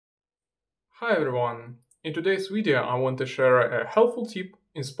Hi everyone! In today's video I want to share a helpful tip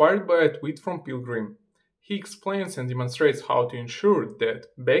inspired by a tweet from Pilgrim. He explains and demonstrates how to ensure that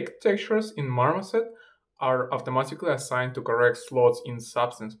baked textures in Marmoset are automatically assigned to correct slots in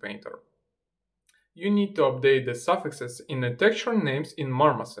Substance Painter. You need to update the suffixes in the texture names in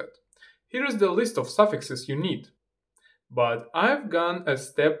Marmoset. Here is the list of suffixes you need. But I've gone a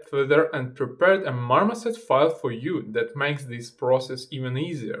step further and prepared a Marmoset file for you that makes this process even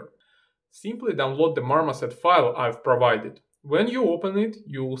easier. Simply download the Marmoset file I've provided. When you open it,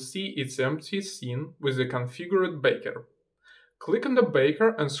 you will see its empty scene with the configured baker. Click on the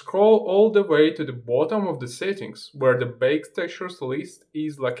baker and scroll all the way to the bottom of the settings where the baked textures list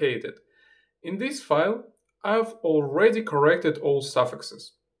is located. In this file, I've already corrected all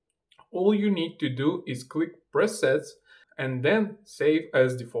suffixes. All you need to do is click Presets and then Save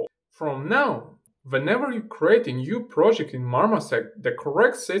as default. From now, whenever you create a new project in Marmoset, the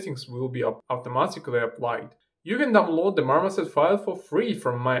correct settings will be automatically applied. You can download the Marmoset file for free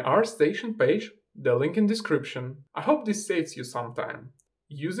from my ArtStation page, the link in description. I hope this saves you some time.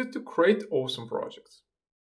 Use it to create awesome projects.